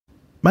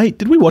Mate,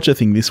 did we watch a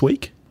thing this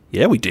week?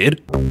 Yeah, we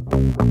did.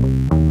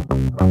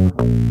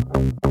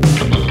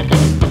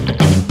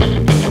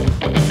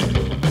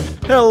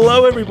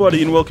 Hello,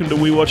 everybody, and welcome to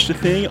We Watched a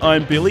Thing.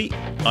 I'm Billy.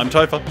 I'm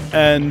Topher.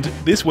 And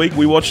this week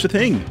we watched a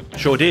thing.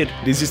 Sure did.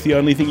 Is this the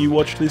only thing you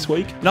watched this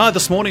week? No,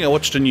 this morning I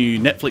watched a new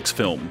Netflix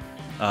film,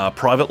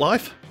 Private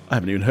Life. I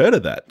haven't even heard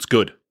of that. It's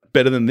good.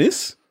 Better than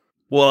this?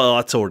 Well,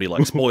 that's already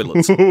like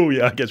spoilers. Oh,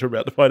 yeah, I guess we're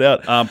about to find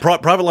out.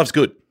 Private Life's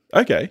good.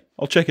 Okay,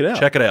 I'll check it out.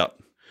 Check it out.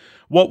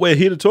 What we're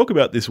here to talk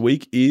about this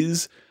week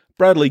is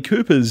Bradley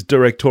Cooper's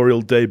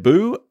directorial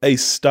debut, A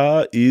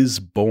Star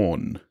is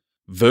Born.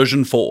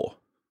 Version 4.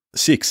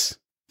 6.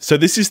 So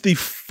this is the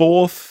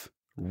 4th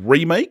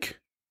remake,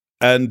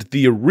 and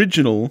the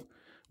original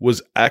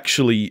was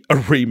actually a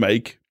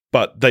remake,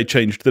 but they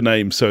changed the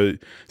name. So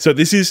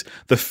this is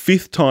the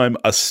 5th time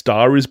A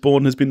Star is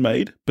Born has been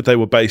made, but they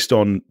were based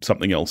on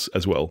something else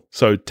as well.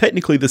 So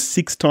technically the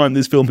 6th time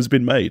this film has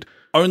been made.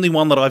 Only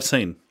one that I've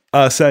seen.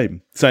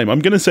 Same. I'm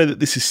going to say that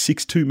this is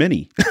 6 too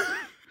many.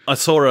 I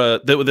saw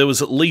there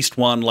was at least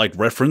one like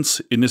reference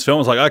in this film. I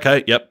was like,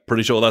 okay, yep,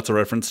 pretty sure that's a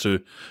reference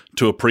to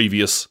a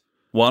previous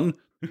one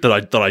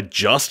that I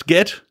just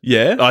get.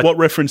 Yeah? What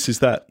reference is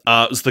that?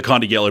 It was the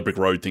kind of yellow brick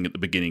road thing at the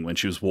beginning when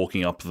she was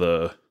walking up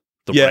the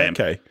ramp.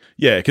 Okay.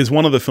 Yeah, because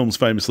one of the films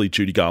famously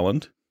Judy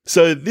Garland.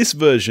 So this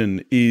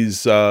version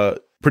is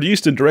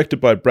produced and directed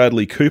by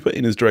Bradley Cooper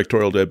in his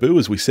directorial debut,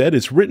 as we said.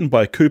 It's written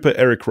by Cooper,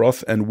 Eric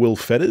Roth, and Will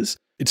Fetters.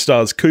 It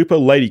stars Cooper,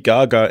 Lady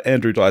Gaga,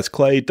 Andrew Dice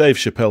Clay, Dave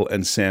Chappelle,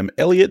 and Sam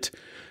Elliott.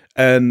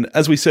 And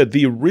as we said,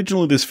 the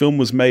original of this film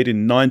was made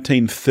in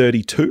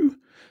 1932.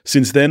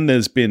 Since then,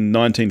 there's been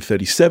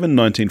 1937,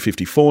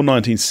 1954,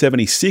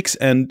 1976,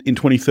 and in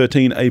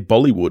 2013, a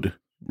Bollywood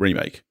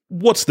remake.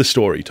 What's the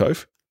story,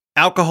 Toph?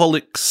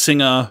 Alcoholic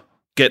singer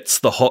gets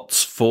the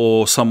hots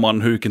for someone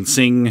who can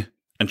sing,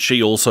 and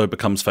she also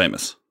becomes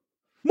famous.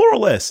 More or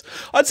less.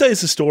 I'd say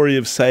it's a story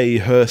of, say,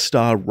 her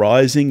star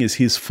rising as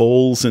his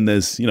falls, and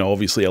there's,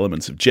 obviously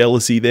elements of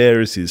jealousy there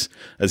as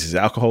his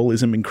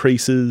alcoholism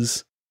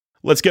increases.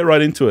 Let's get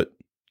right into it.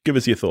 Give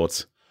us your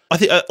thoughts. I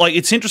think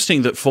it's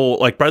interesting that for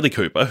Bradley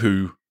Cooper,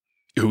 who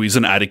is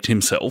an addict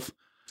himself.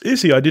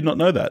 Is he? I did not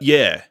know that.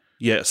 Yeah.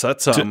 Yes,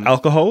 that's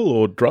alcohol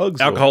or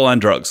drugs? Alcohol and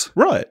drugs.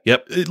 Right.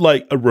 Yep.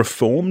 Like a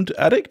reformed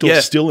addict or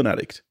still an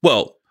addict?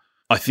 Well,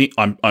 I think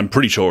I'm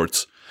pretty sure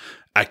it's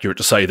accurate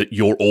to say that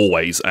you're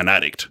always an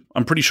addict.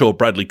 I'm pretty sure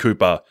Bradley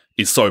Cooper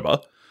is sober.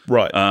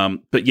 Right.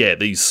 But yeah,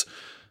 he's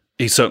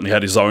certainly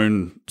had his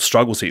own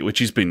struggles here, which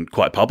he's been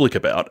quite public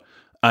about.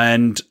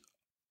 And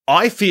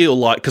I feel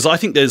like, because I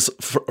think there's,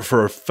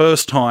 for a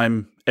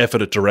first-time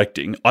effort at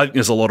directing, I think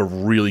there's a lot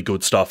of really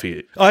good stuff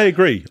here. I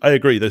agree.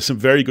 There's some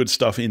very good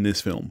stuff in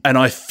this film. And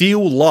I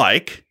feel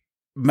like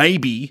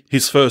maybe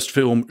his first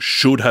film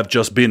should have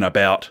just been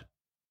about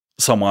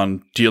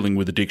someone dealing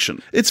with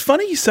addiction. It's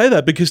funny you say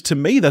that, because to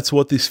me, that's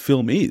what this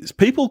film is.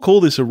 People call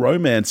this a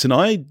romance, and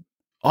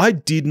I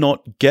did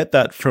not get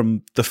that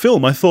from the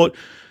film. I thought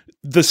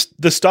the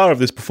star of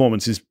this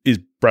performance is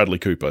Bradley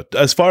Cooper.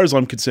 As far as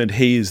I'm concerned,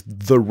 he is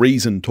the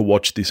reason to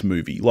watch this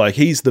movie. Like,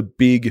 he's the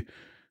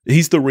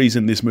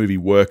reason this movie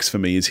works for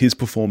me, is his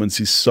performance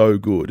is so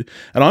good.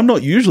 And I'm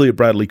not usually a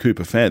Bradley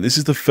Cooper fan. This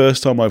is the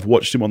first time I've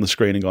watched him on the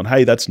screen and gone,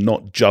 hey, that's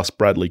not just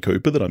Bradley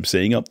Cooper that I'm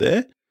seeing up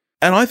there.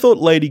 And I thought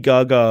Lady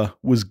Gaga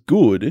was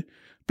good,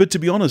 but to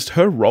be honest,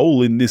 her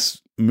role in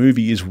this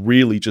movie is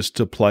really just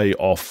to play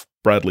off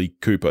Bradley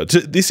Cooper.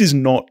 This is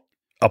not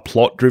a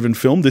plot-driven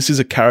film. This is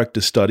a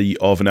character study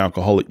of an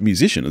alcoholic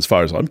musician, as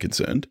far as I'm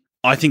concerned.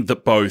 I think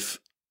that both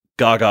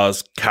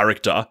Gaga's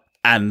character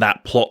and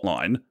that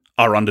plotline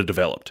are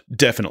underdeveloped.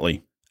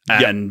 Definitely.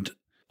 And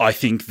I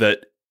think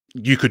that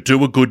you could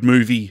do a good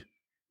movie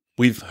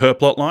with her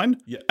plotline,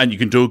 and you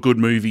can do a good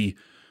movie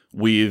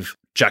with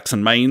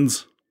Jackson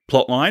Maine's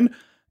plotline.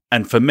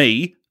 And for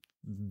me,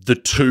 the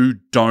two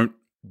don't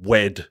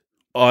wed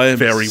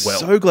very well.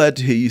 So glad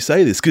to hear you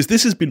say this, because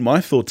this has been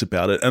my thoughts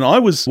about it, and I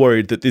was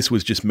worried that this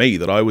was just me,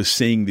 that I was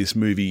seeing this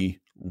movie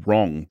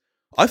wrong.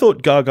 I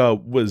thought Gaga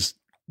was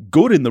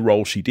good in the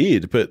role she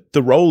did, but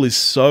the role is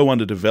so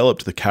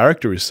underdeveloped, the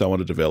character is so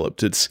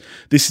underdeveloped.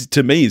 This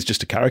to me is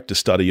just a character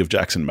study of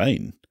Jackson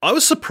Maine. I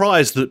was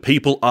surprised that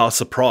people are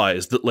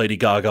surprised that Lady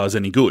Gaga is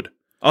any good.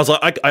 I was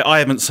like, I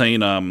haven't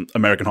seen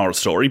American Horror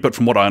Story, but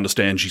from what I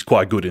understand, she's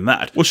quite good in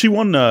that. Well, she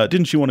won.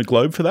 Didn't she win a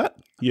Globe for that?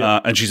 Yeah,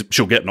 and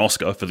she'll get an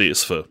Oscar for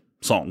this, for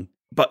song.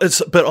 But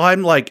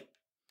I'm like,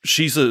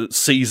 she's a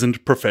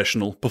seasoned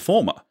professional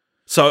performer,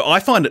 so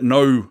I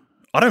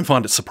don't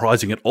find it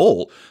surprising at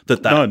all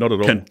that no, not at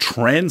all. Can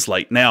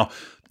translate. Now,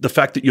 the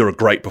fact that you're a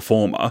great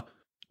performer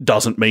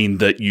doesn't mean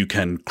that you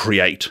can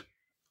create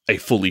a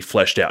fully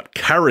fleshed out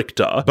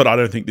character. But I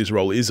don't think this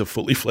role is a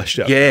fully fleshed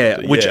out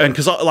character.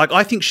 Because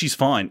I think she's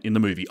fine in the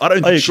movie. I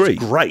don't think she's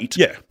great.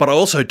 Yeah. But I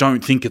also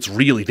don't think it's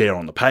really there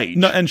on the page.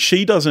 No, and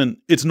she doesn't,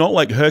 it's not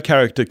like her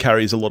character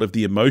carries a lot of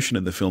the emotion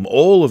in the film.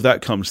 All of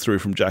that comes through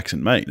from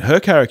Jackson Maine. Her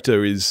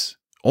character is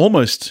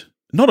almost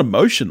not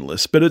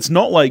emotionless, but it's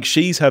not like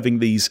she's having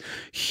these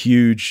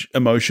huge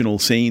emotional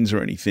scenes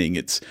or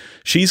anything.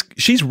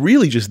 She's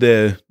really just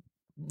there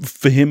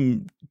for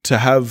him to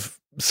have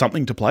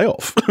something to play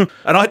off.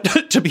 And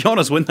to be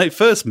honest, when they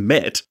first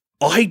met,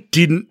 I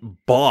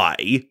didn't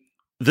buy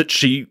that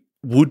she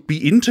would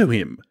be into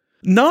him.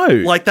 No.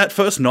 Like that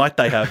first night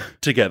they have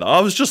together, I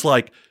was just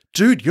like,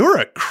 dude, you're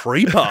a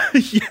creeper.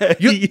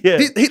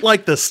 Hit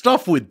like the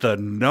stuff with the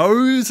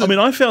nose. I mean,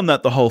 I found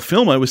that the whole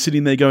film, I was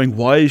sitting there going,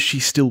 why is she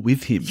still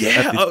with him?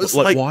 Yeah, I was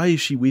like, why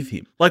is she with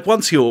him? Like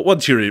once you're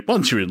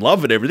in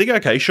love and everything,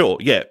 okay, sure,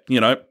 yeah,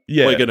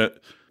 we're gonna,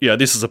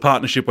 this is a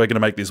partnership, we're gonna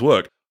make this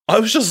work. I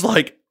was just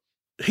like,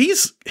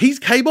 he's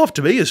came off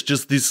to me as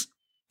just this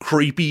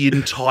creepy,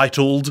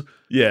 entitled,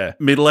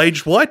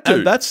 middle-aged white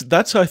dude. And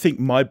that's I think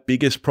my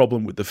biggest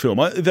problem with the film.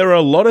 There are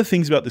a lot of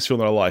things about this film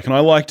that I like, and I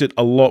liked it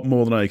a lot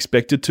more than I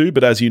expected to,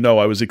 but as you know,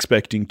 I was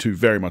expecting to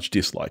very much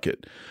dislike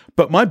it.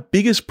 But my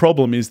biggest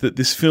problem is that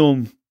this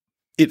film,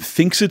 it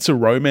thinks it's a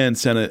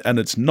romance and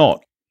it's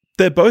not.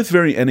 They're both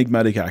very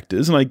enigmatic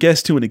actors, and I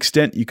guess to an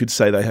extent you could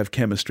say they have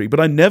chemistry, but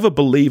I never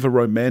believe a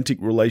romantic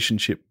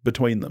relationship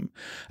between them.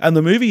 And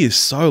the movie is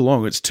so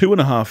long, it's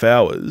 2.5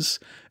 hours,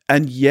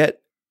 and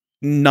yet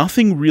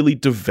nothing really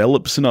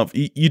develops enough.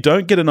 You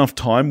don't get enough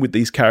time with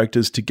these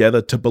characters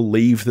together to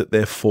believe that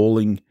they're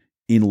falling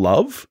in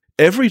love.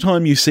 Every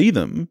time you see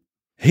them,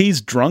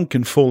 he's drunk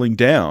and falling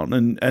down,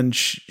 and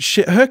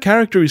her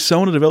character is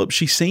so underdeveloped.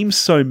 She seems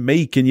so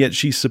meek, and yet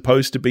she's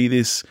supposed to be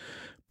this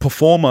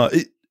performer.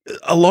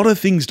 A lot of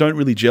things don't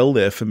really gel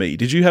there for me.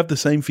 Did you have the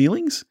same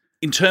feelings?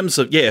 In terms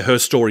of, her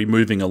story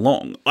moving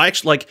along, I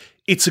actually,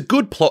 it's a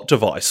good plot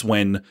device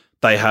when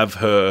they have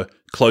her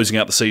closing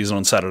out the season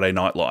on Saturday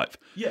Night Live.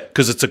 Yeah.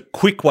 Because it's a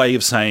quick way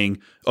of saying,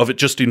 it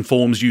just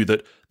informs you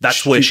that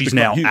that's where she's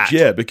now huge. at.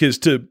 Yeah, because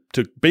to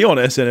be on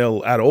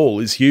SNL at all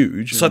is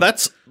huge. So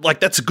that's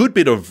a good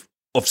bit of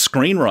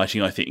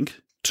screenwriting, I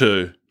think,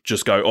 to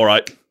just go, all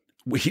right,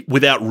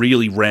 without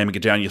really ramming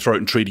it down your throat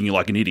and treating you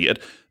like an idiot,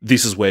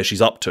 this is where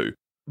she's up to.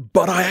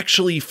 But I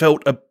actually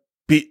felt a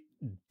bit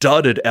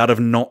dudded out of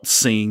not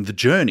seeing the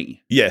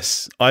journey.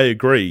 Yes, I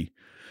agree.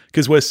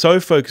 Because we're so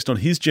focused on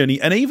his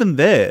journey, and even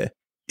there,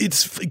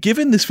 it's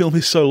given this film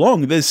is so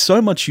long, there's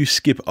so much you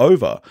skip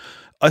over.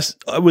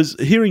 I was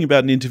hearing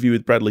about an interview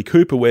with Bradley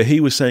Cooper where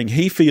he was saying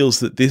he feels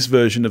that this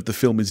version of the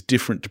film is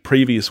different to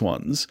previous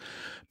ones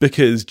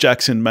because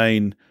Jackson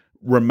Maine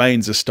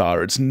remains a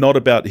star. It's not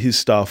about his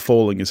star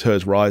falling as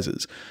hers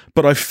rises.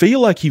 But I feel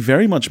like he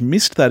very much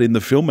missed that in the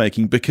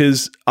filmmaking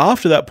because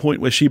after that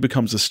point where she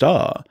becomes a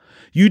star,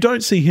 you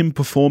don't see him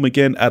perform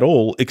again at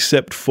all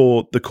except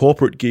for the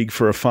corporate gig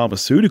for a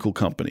pharmaceutical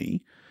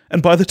company.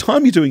 And by the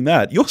time you're doing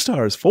that, your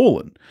star has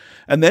fallen.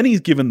 And then he's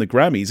given the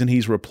Grammys and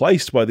he's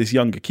replaced by this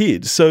younger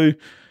kid. So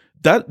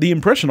the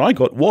impression I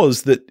got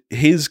was that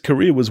his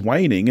career was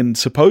waning, and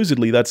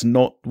supposedly that's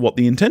not what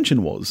the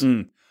intention was.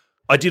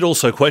 I did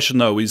also question,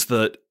 though, is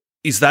that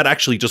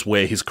actually just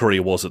where his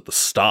career was at the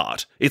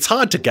start? It's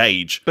hard to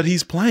gauge. But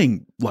he's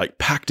playing,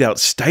 packed out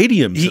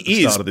stadiums at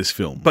the start of this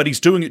film. But he's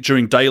doing it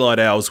during daylight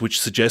hours, which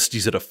suggests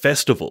he's at a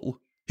festival.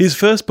 His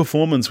first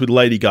performance with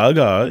Lady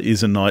Gaga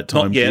is a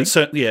nighttime gig.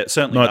 Certainly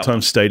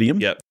nighttime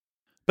stadium. Yeah.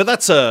 But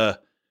that's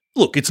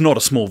look, it's not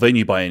a small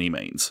venue by any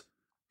means,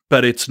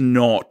 but it's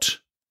not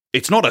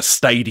a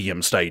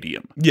stadium.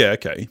 Yeah,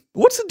 okay.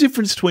 What's the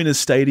difference between a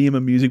stadium,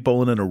 a music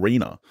bowl, and an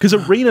arena? Because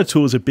arena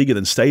tours are bigger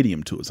than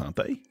stadium tours, aren't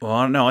they? Well,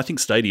 I don't know. I think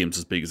stadium's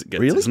as big as it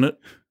gets, really? Isn't it?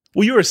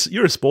 Well, you're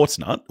a sports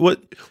nut.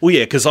 What? Well,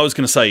 yeah, because I was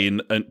going to say,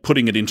 in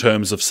putting it in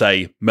terms of,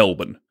 say,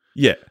 Melbourne.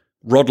 Yeah.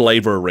 Rod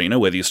Laver Arena,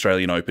 where the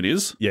Australian Open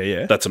is.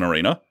 Yeah. That's an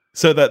arena.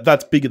 So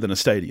that's bigger than a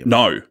stadium?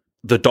 No.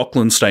 The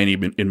Docklands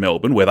Stadium in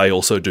Melbourne, where they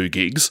also do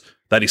gigs,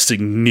 that is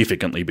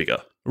significantly bigger.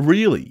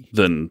 Really?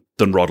 Than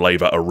Rod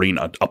Laver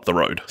Arena up the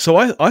road. So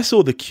I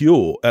saw The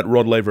Cure at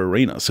Rod Laver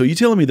Arena. So you're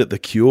telling me that The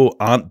Cure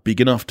aren't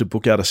big enough to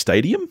book out a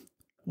stadium?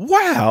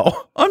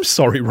 Wow. I'm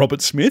sorry,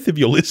 Robert Smith, if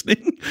you're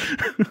listening.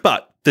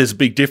 But there's a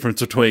big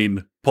difference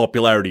between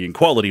popularity and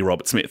quality,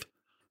 Robert Smith.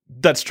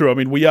 That's true. I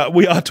mean, we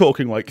are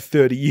talking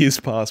 30 years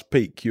past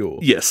peak Cure.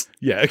 Yes.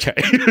 Yeah, okay.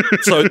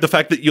 So the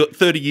fact that you're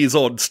 30 years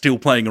on still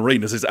playing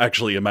arenas is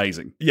actually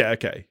amazing. Yeah,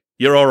 okay.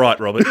 You're all right,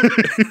 Robert.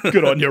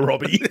 Good on you,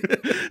 Robbie.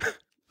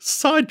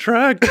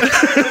 Sidetrack.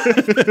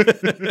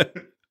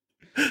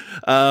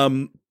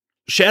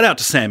 Shout out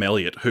to Sam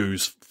Elliott,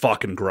 who's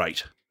fucking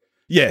great.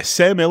 Yeah,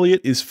 Sam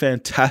Elliott is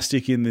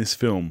fantastic in this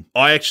film.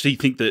 I actually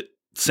think that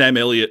Sam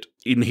Elliott,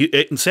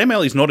 and Sam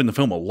Elliott's not in the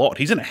film a lot.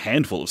 He's in a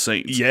handful of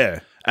scenes.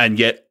 Yeah. And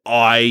yet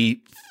I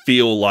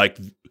feel like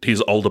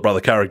his older brother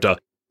character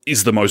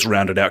is the most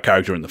rounded out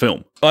character in the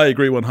film. I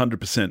agree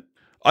 100%.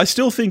 I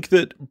still think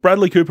that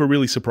Bradley Cooper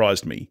really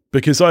surprised me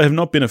because I have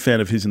not been a fan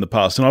of his in the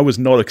past and I was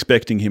not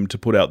expecting him to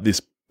put out this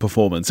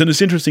performance. And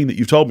it's interesting that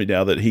you've told me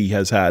now that he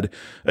has had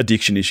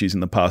addiction issues in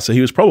the past, so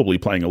he was probably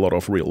playing a lot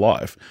off real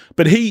life.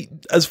 But he,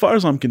 as far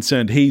as I'm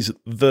concerned, he's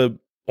the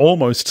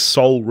almost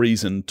sole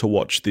reason to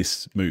watch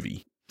this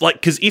movie.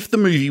 Because if the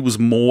movie was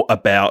more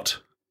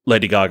about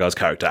Lady Gaga's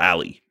character,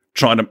 Ali,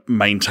 trying to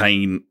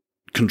maintain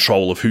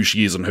control of who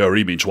she is and her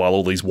image while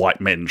all these white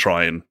men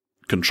try and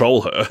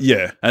control her.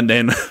 Yeah. And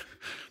then,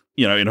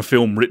 in a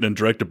film written and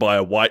directed by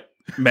a white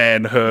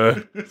man,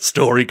 her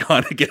story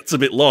kind of gets a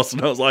bit lost.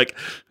 And I was like,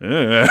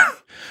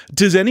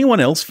 Does anyone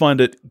else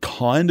find it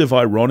kind of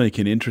ironic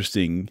and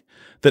interesting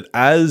that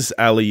as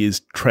Ali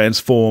is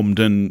transformed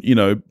and, you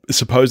know,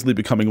 supposedly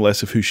becoming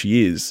less of who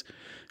she is,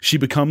 she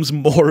becomes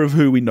more of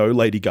who we know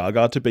Lady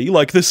Gaga to be?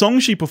 Like, the song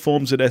she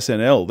performs at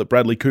SNL that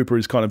Bradley Cooper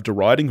is kind of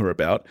deriding her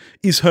about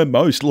is her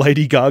most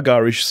Lady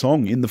Gaga-ish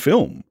song in the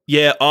film.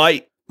 yeah,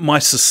 my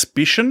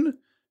suspicion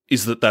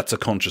is that that's a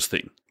conscious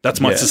thing. That's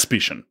my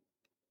suspicion.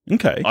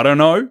 Okay. I don't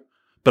know,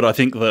 but I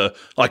think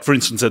for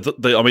instance,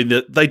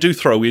 they do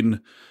throw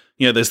in,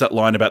 you know, there's that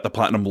line about the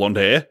platinum blonde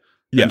hair,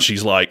 and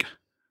she's like,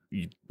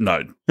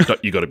 "No,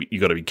 you got to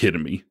be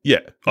kidding me.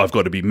 Yeah. I've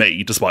got to be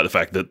me," despite the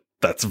fact that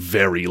that's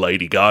very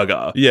Lady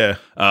Gaga. Yeah.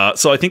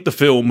 So I think the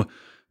film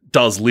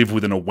does live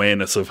with an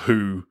awareness of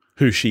who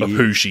she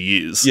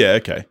is. Yeah,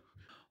 okay.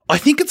 I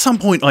think at some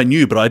point I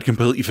knew, but I'd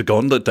completely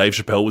forgotten that Dave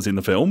Chappelle was in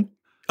the film.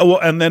 Oh, well,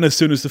 and then as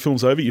soon as the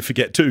film's over, you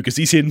forget too, because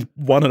he's in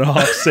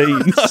 1.5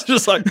 scenes. I was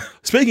just like,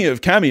 speaking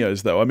of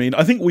cameos, though, I mean,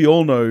 I think we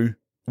all know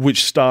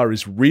which star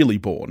is really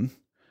born,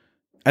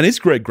 and it's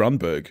Greg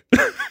Grunberg.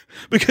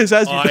 Because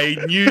I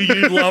knew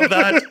you'd love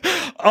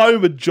that.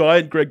 I'm a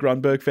giant Greg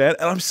Grunberg fan,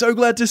 and I'm so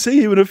glad to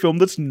see him in a film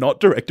that's not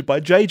directed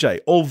by JJ.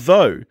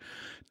 Although,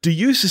 do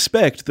you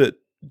suspect that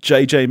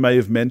JJ may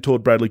have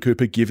mentored Bradley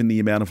Cooper given the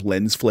amount of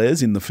lens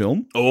flares in the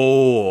film?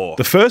 Oh.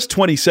 The first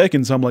 20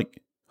 seconds, I'm like,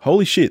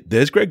 holy shit,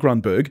 there's Greg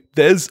Grunberg.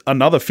 There's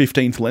another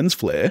 15th lens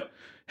flare.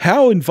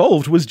 How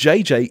involved was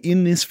JJ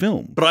in this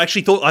film? But I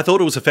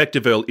thought it was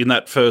effective in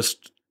that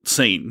first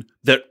scene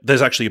that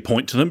there's actually a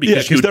point to them,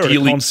 because you're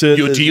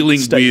dealing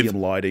with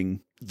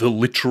lighting, the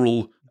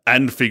literal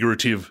and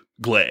figurative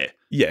glare.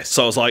 Yes.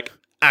 So I was like,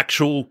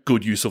 actual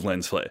good use of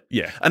lens flare.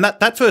 Yeah. And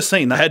that first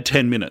scene, they had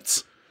 10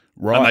 minutes.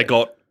 Right.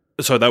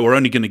 And they were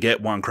only going to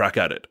get one crack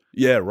at it.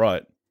 Yeah,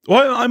 right.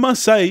 Well, I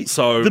must say,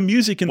 so the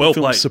music in the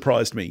film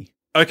surprised me.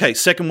 Okay,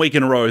 second week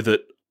in a row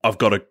that I've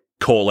got to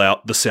call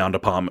out the sound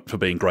department for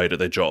being great at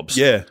their jobs.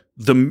 Yeah.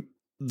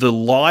 The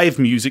live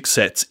music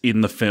sets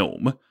in the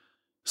film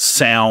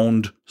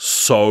sound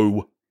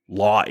so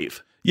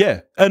live.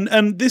 Yeah,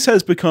 and this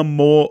has become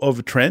more of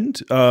a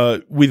trend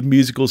with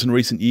musicals in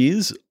recent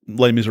years.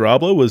 Les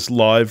Miserables was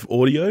live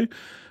audio.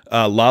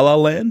 La La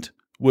Land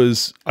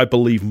was, I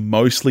believe,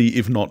 mostly,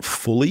 if not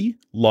fully,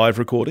 live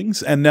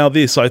recordings. And now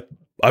this, I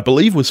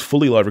believe, was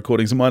fully live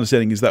recordings. And my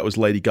understanding is that was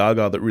Lady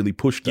Gaga that really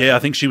pushed that. Yeah, I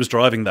think she was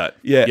driving that.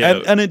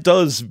 Yeah. And it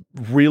does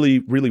really,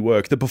 really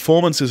work. The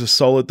performances are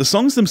solid. The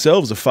songs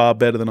themselves are far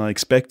better than I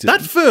expected.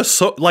 That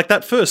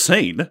first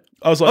scene,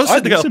 I was like,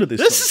 I'd listen to this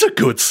This is a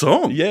good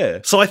song. Yeah.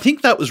 So I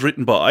think that was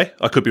written by,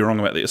 I could be wrong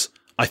about this,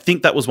 I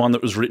think that was one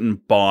that was written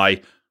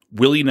by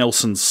Willie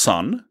Nelson's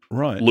son,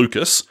 right,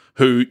 Lucas,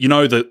 who, you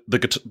know, the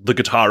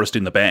guitarist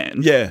in the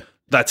band. Yeah.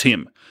 That's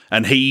him.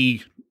 And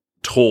he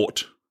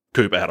taught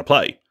Cooper how to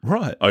play.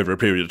 Right. Over a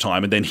period of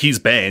time. And then his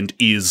band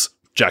is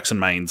Jackson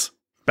Maine's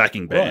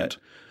backing band. Right.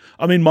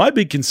 I mean, my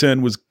big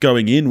concern was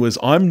going in was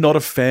I'm not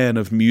a fan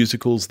of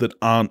musicals that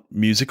aren't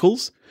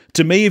musicals.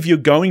 To me, if you're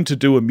going to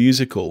do a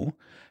musical,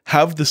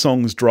 have the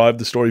songs drive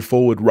the story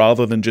forward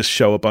rather than just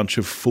show a bunch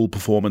of full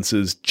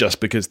performances just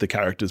because the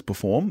characters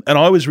perform. And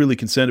I was really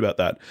concerned about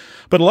that.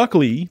 But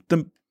luckily,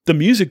 the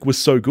music was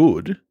so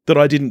good that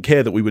I didn't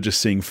care that we were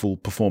just seeing full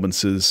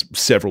performances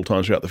several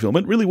times throughout the film.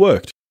 It really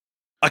worked.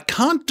 I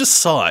can't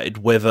decide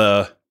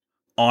whether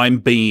I'm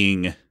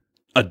being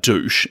a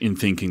douche in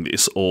thinking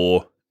this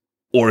or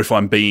if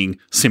I'm being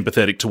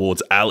sympathetic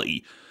towards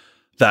Ali,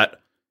 that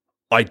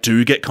I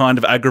do get kind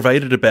of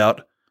aggravated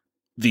about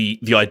the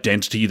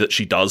identity that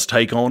she does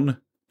take on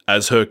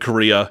as her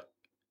career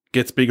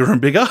gets bigger and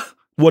bigger.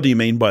 What do you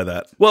mean by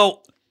that?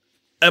 Well,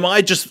 am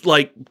I just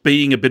like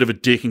being a bit of a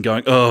dick and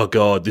going, oh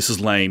God, this is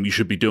lame, you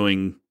should be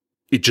doing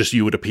it just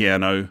you at a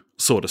piano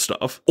sort of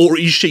stuff? Or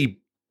is she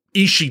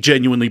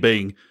genuinely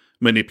being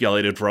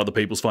manipulated for other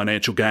people's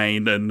financial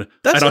gain and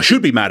I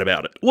should be mad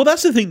about it? Well,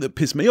 that's the thing that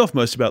pissed me off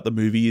most about the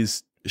movie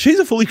is she's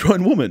a fully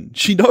grown woman.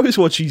 She knows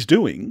what she's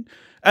doing.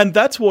 And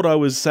that's what I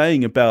was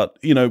saying about,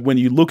 you know, when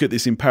you look at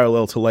this in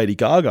parallel to Lady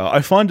Gaga,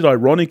 I find it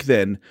ironic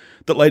then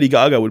that Lady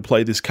Gaga would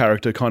play this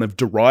character kind of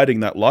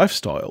deriding that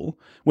lifestyle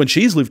when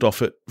she's lived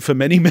off it for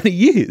many, many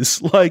years.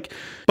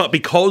 But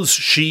because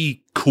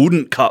she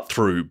couldn't cut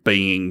through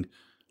being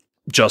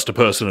just a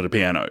person at a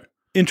piano.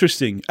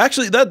 Interesting.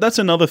 Actually, that's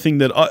another thing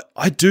that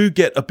I do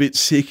get a bit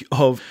sick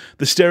of,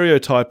 the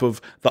stereotype of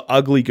the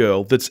ugly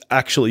girl that's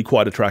actually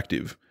quite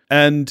attractive.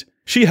 And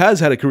she has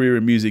had a career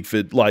in music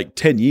for like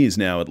 10 years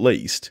now at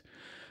least.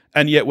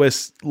 And yet we're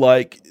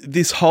like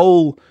this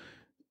whole...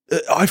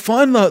 I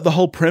find the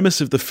whole premise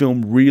of the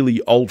film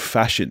really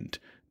old-fashioned.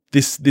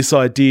 This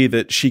idea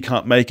that she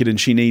can't make it and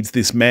she needs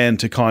this man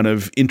to kind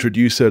of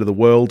introduce her to the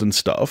world and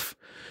stuff.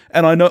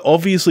 And I know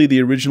obviously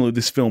the original of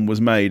this film was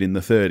made in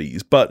the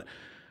 30s, but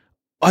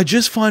I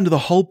just find the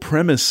whole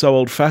premise so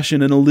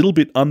old-fashioned and a little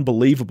bit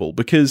unbelievable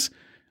because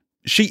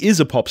she is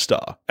a pop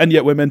star, and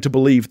yet we're meant to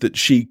believe that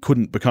she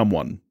couldn't become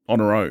one on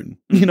her own.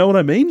 You know what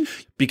I mean?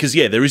 Because,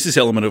 yeah, there is this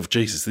element of,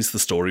 Jesus, this is the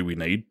story we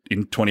need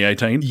in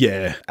 2018.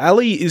 Yeah.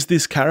 Ali is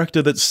this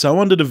character that's so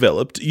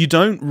underdeveloped, you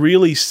don't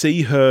really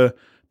see her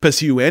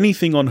pursue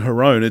anything on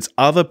her own. It's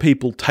other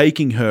people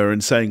taking her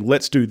and saying,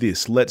 let's do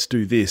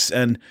this,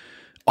 and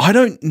I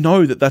don't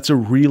know that that's a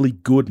really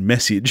good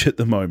message at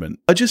the moment.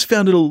 I just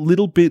found it a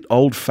little bit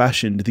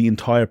old-fashioned, the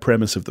entire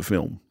premise of the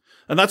film.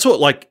 And that's what,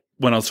 like,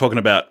 when I was talking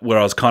about where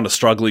I was kind of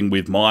struggling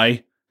with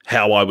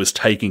how I was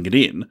taking it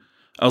in,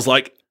 I was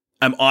like,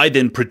 am I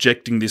then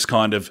projecting this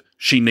kind of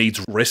she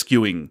needs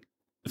rescuing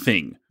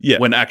thing? Yeah.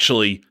 When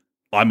actually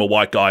I'm a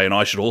white guy and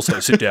I should also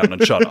sit down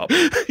and shut up.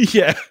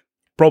 Yeah,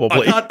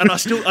 probably. I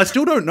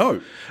still don't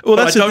know. Well,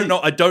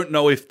 I don't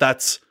know if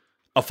that's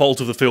a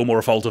fault of the film or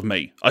a fault of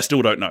me. I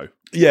still don't know.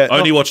 Yeah. I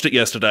only watched it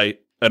yesterday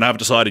and I haven't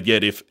decided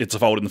yet if it's a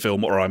fault in the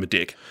film or I'm a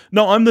dick.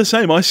 No, I'm the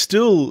same. I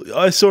saw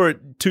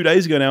it 2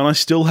 days ago now, and I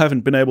still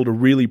haven't been able to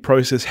really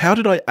process how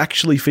did I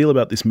actually feel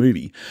about this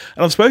movie.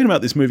 And I've spoken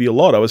about this movie a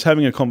lot. I was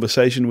having a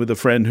conversation with a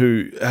friend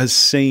who has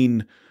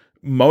seen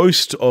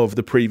most of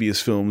the previous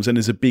films and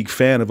is a big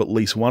fan of at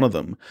least one of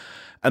them.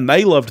 And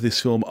they loved this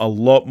film a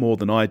lot more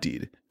than I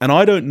did. And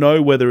I don't know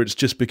whether it's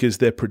just because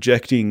they're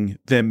projecting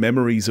their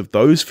memories of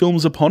those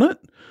films upon it,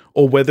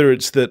 or whether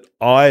it's that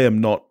I am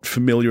not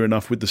familiar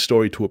enough with the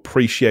story to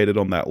appreciate it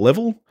on that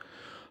level.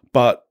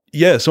 But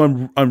yeah,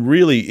 so I'm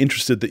really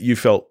interested that you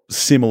felt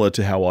similar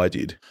to how I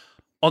did.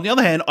 On the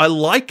other hand, I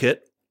like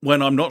it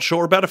when I'm not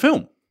sure about a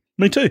film.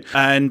 Me too.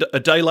 And a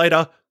day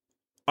later,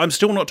 I'm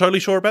still not totally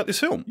sure about this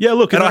film. Yeah,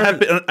 look, and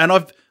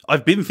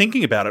I've been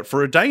thinking about it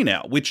for a day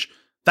now, which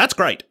that's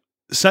great.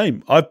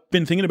 Same. I've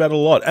been thinking about it a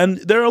lot, and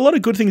there are a lot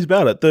of good things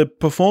about it. The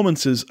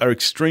performances are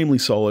extremely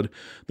solid.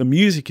 The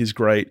music is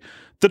great.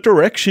 The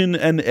direction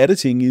and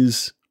editing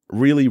is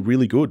really,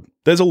 really good.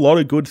 There's a lot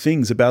of good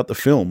things about the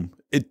film,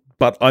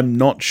 but I'm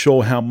not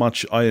sure how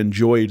much I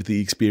enjoyed the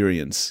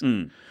experience.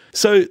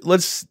 So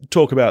let's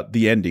talk about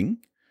the ending.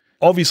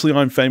 Obviously,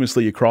 I'm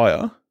famously a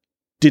crier.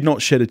 Did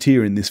not shed a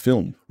tear in this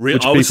film,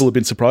 which people have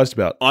been surprised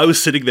about. I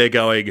was sitting there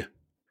going,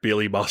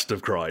 Billy must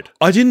have cried.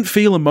 I didn't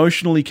feel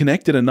emotionally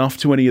connected enough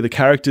to any of the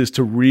characters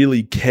to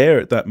really care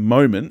at that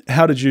moment.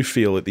 How did you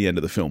feel at the end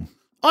of the film?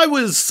 I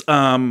was,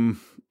 I'm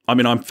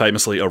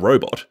famously a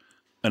robot,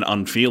 an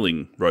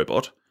unfeeling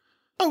robot.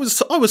 I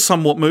was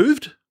somewhat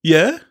moved.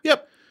 Yeah?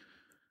 Yep.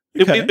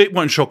 Okay. It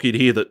won't shock you to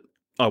hear that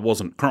I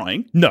wasn't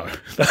crying. No,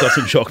 that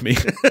doesn't shock me.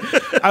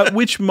 At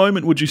which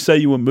moment would you say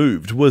you were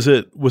moved? Was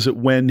it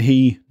when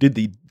he did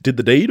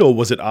the deed, or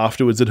was it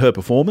afterwards at her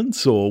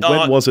performance, or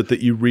when was it that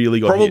you really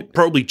got hit?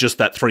 Probably just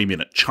that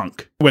 3-minute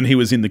chunk when he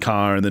was in the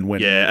car, and then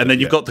when and then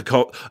you've got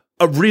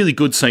a really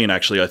good scene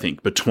actually, I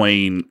think,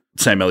 between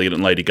Sam Elliott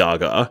and Lady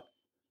Gaga.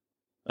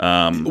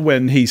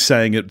 When he's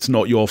saying it's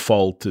not your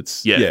fault,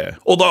 it's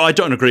Although I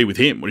don't agree with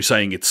him when he's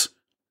saying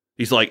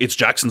he's like it's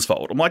Jackson's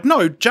fault. I'm like,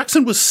 no,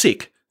 Jackson was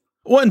sick.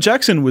 Well, and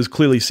Jackson was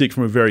clearly sick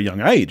from a very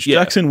young age. Yeah.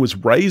 Jackson was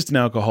raised an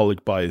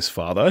alcoholic by his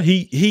father.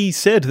 He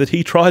said that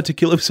he tried to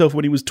kill himself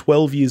when he was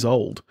 12 years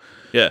old.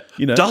 Yeah.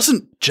 You know?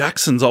 Doesn't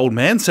Jackson's old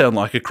man sound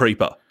like a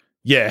creeper?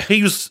 Yeah.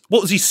 He was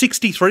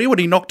 63 when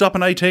he knocked up an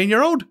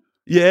 18-year-old?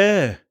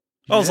 Yeah.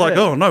 I was like,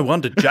 oh, no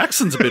wonder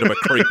Jackson's a bit of a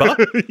creeper.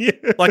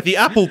 Yeah. Like the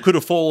apple could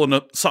have fallen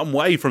some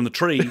way from the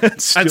tree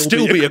and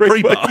still be a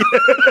creeper.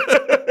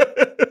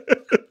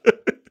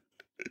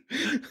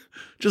 Yeah.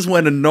 Just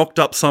went and knocked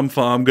up some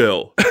farm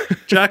girl.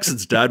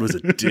 Jackson's dad was a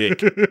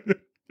dick.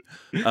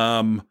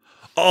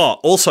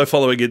 Also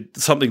following it,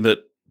 something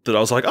that I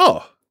was like,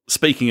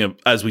 speaking of,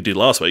 as we did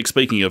last week,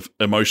 speaking of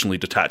emotionally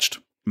detached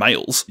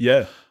males.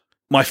 Yeah.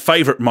 My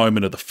favourite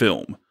moment of the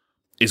film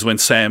is when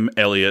Sam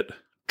Elliott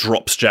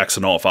drops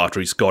Jackson off after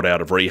he's got out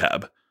of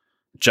rehab.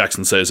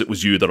 Jackson says, it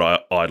was you that I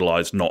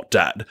idolised, not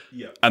Dad.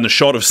 Yeah. And the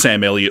shot of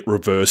Sam Elliott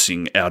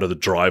reversing out of the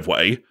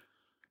driveway,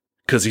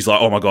 because he's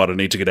like, oh my God, I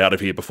need to get out of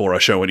here before I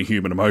show any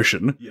human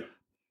emotion. Yeah.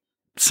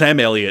 Sam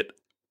Elliott,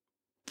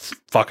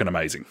 fucking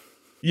amazing.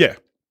 Yeah.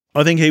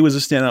 I think he was a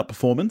standout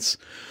performance.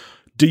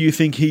 Do you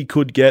think he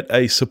could get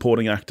a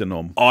supporting actor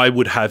nom? I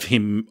would have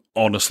him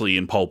honestly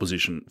in pole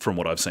position from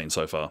what I've seen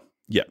so far.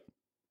 Yeah.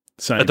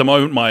 Same. At the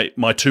moment,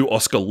 my 2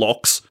 Oscar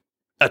locks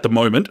at the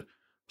moment,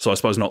 so I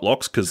suppose not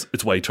locks because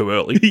it's way too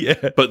early.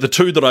 Yeah. But the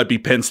 2 that I'd be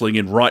penciling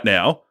in right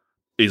now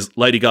is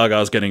Lady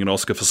Gaga's getting an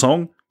Oscar for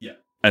song. Yeah.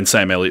 And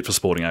Sam Elliott for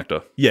supporting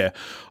actor. Yeah.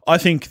 I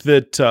think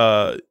that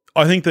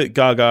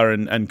Gaga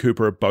and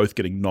Cooper are both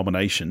getting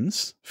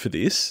nominations for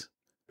this.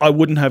 I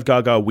wouldn't have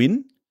Gaga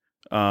win.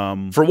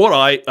 For what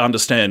I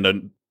understand,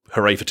 and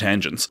hooray for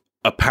tangents,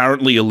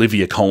 apparently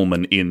Olivia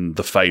Colman in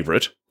The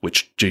Favourite,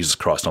 which, Jesus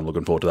Christ, I'm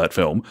looking forward to that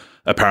film,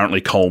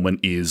 apparently Colman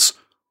is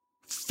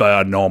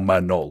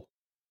phenomenal.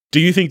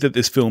 Do you think that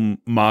this film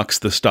marks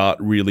the start,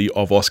 really,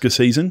 of Oscar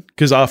season?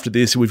 Because after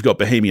this, we've got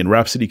Bohemian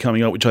Rhapsody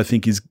coming up, which I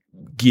think is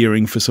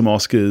gearing for some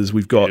Oscars.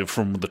 We've got...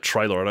 from the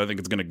trailer, I don't think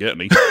it's going to get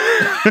any.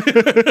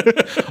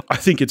 I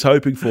think it's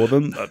hoping for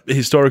them.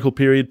 Historical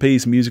period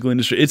piece, musical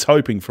industry, it's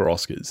hoping for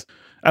Oscars.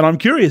 And I'm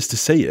curious to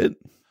see it.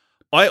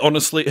 I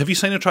honestly, have you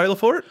seen a trailer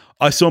for it?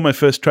 I saw my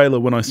first trailer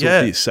when I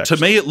saw this. Actually.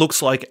 To me, it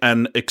looks like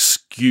an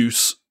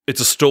excuse.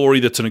 It's a story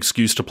that's an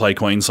excuse to play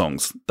Queen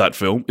songs. That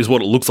film is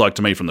what it looks like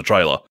to me from the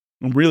trailer.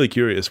 I'm really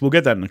curious. We'll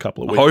get that in a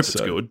couple of weeks. I hope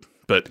it's good,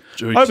 but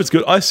I hope it's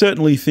good. I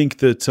certainly think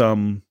that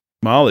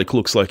Malik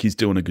looks like he's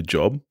doing a good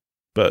job,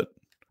 but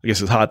I guess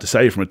it's hard to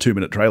say from a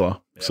 2-minute trailer.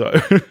 Yeah. So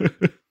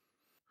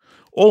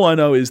all I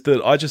know is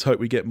that I just hope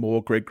we get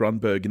more Greg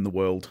Grunberg in the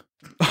world.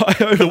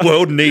 The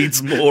world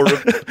needs more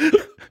of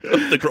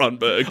the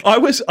Grunberg. I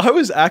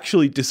was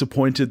actually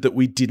disappointed that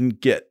we didn't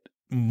get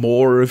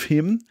more of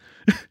him.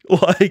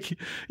 Like,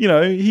 you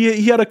know,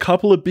 he had a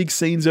couple of big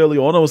scenes early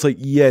on. I was like,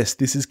 yes,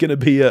 this is going to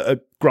be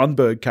a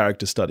Grunberg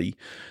character study.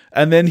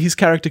 And then his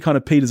character kind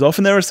of peters off.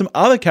 And there are some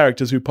other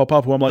characters who pop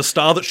up who I'm like, the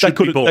star that should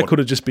be born. That could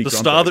have just been the Grunberg.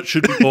 Star that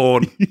should be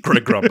born,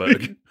 Greg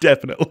Grunberg.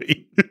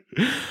 Definitely.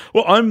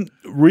 Well, I'm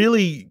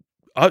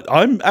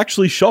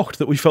actually shocked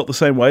that we felt the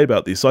same way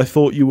about this. I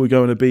thought you were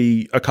going to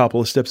be a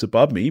couple of steps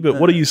above me, but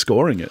what are you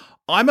scoring it?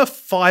 I'm a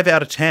 5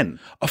 out of 10.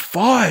 A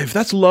 5?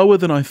 That's lower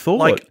than I thought.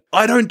 Like,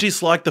 I don't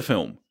dislike the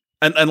film.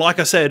 And like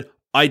I said,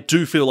 I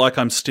do feel like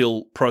I'm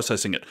still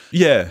processing it.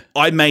 Yeah.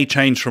 I may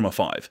change from a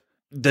 5.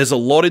 There's a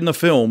lot in the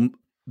film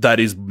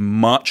that is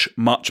much,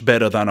 much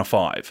better than a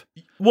 5.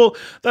 Well,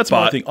 that's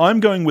my thing.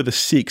 I'm going with a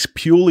 6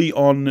 purely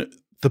on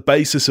the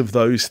basis of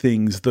those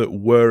things that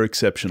were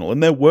exceptional.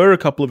 And there were a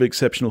couple of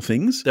exceptional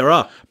things. There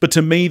are. But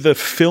to me, the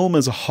film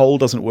as a whole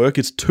doesn't work.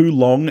 It's too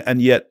long,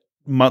 and yet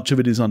much of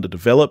it is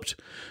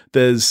underdeveloped.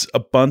 There's a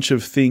bunch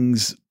of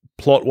things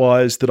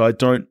plot-wise that I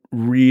don't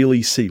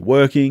really see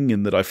working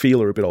and that I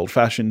feel are a bit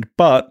old-fashioned,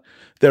 but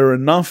there are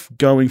enough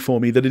going for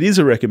me that it is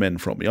a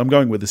recommend from me. I'm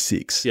going with a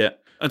 6. Yeah.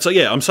 And so,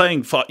 yeah, I'm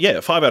saying 5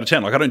 out of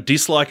 10. Like, I don't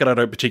dislike it. I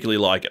don't particularly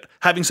like it.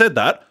 Having said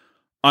that,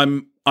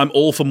 I'm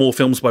all for more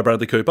films by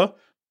Bradley Cooper,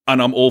 and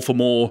I'm all for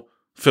more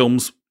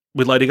films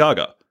with Lady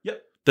Gaga.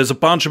 Yep. There's a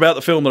bunch about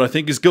the film that I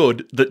think is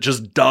good that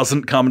just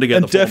doesn't come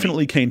together. And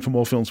definitely keen for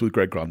more films with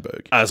Greg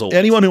Grunberg. As always.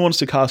 Anyone who wants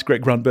to cast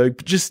Greg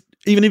Grunberg, just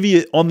even if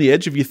you're on the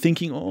edge of you're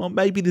thinking, oh,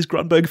 maybe this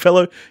Grunberg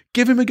fellow,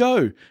 give him a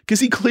go, because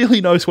he clearly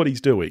knows what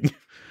he's doing.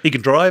 He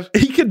can drive.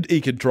 He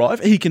can drive.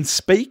 He can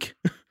speak.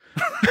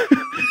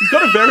 He's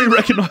got a very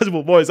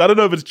recognizable voice. I don't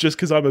know if it's just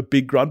because I'm a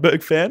big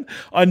Grunberg fan.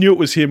 I knew it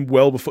was him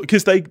well before,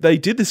 because they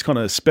did this kind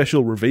of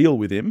special reveal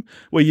with him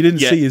where you didn't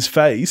see his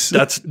face.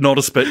 That's not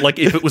a special. Like,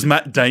 if it was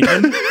Matt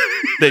Damon,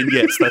 then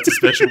yes, that's a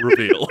special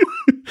reveal.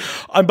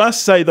 I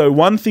must say, though,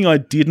 one thing I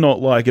did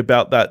not like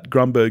about that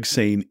Grunberg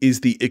scene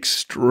is the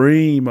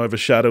extreme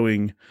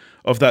overshadowing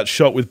of that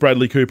shot with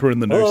Bradley Cooper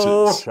and the nooses.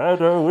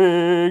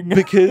 Overshadowing.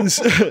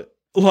 Because...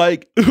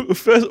 like,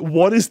 first,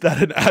 what is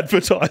that an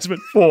advertisement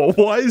for?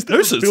 Why is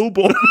there a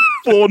billboard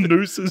with 4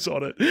 nooses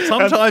on it?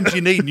 Sometimes you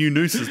need new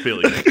nooses,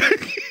 Billy.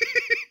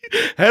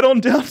 Head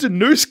on down to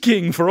Noose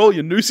King for all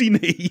your noosey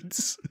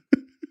needs.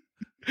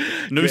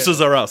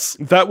 Nooses are us.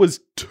 That was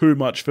too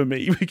much for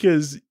me,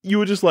 because you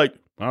were just like,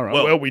 all right,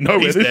 well we know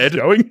where this is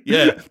going.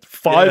 Yeah.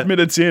 5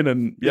 minutes in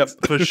and, yep.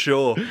 For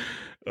sure.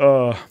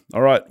 All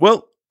right.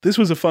 Well, this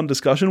was a fun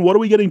discussion. What are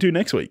we getting to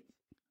next week?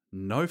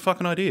 No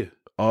fucking idea.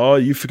 Oh,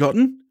 you've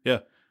forgotten? Yeah.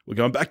 We're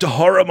going back to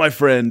horror, my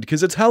friend,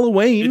 because it's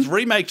Halloween. It's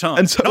remake time.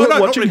 And so we're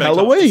watching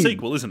Halloween. It's a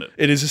sequel, isn't it?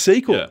 It is a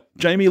sequel. Yeah.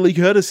 Jamie Lee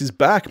Curtis is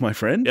back, my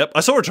friend. Yep.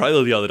 I saw a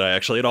trailer the other day,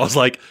 actually, and I was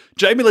like,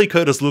 Jamie Lee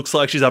Curtis looks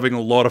like she's having a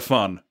lot of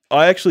fun.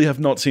 I actually have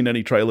not seen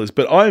any trailers,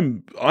 but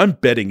I'm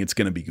betting it's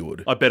going to be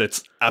good. I bet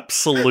it's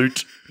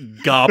absolute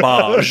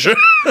garbage.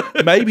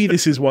 Maybe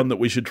this is one that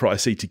we should try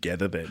see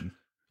together then.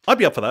 I'd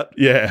be up for that.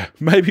 Yeah,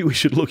 maybe we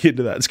should look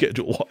into that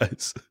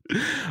schedule-wise.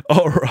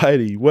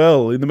 Alrighty.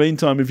 Well, in the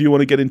meantime, if you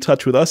want to get in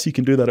touch with us, you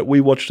can do that at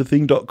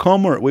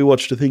wewatchedathing.com or at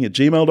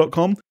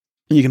wewatchedathing@gmail.com.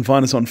 You can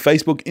find us on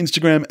Facebook,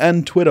 Instagram,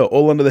 and Twitter,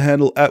 all under the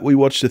handle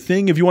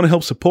 @WeWatchedAthing. If you want to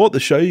help support the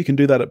show, you can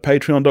do that at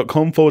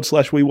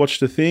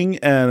patreon.com/WeWatchedAthing.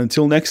 And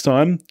until next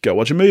time, go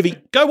watch a movie.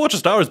 Go watch A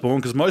Star Is Born,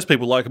 because most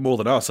people like it more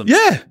than us. And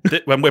yeah.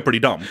 When we're pretty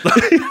dumb.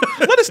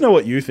 Let us know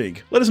what you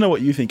think.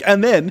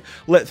 And then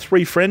let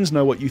 3 friends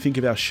know what you think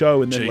of our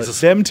show, and then let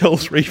them tell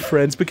 3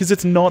 friends, because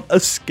it's not a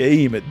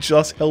scheme. It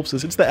just helps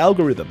us. It's the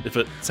algorithm. If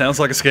it sounds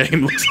like a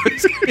scheme, looks like a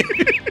scheme.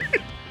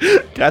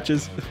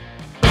 Catches.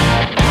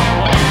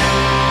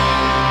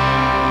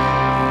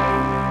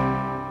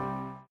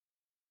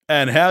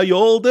 And how you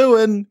all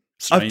doing?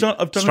 I've done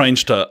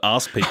strange to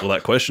ask people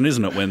that question,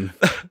 isn't it? When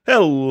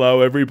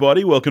hello,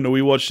 everybody. Welcome to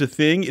We Watched a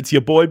Thing. It's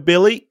your boy,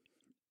 Billy.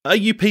 Are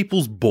you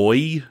people's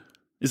boy?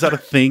 Is that a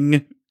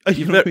thing? Are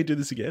you let me do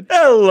this again?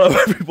 Hello,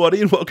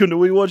 everybody, and welcome to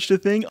We Watched a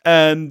Thing.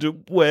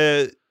 And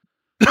we're...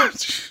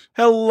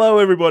 hello,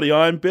 everybody.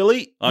 I'm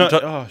Billy.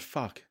 Oh,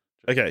 fuck.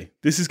 Okay,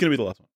 this is going to be the last one.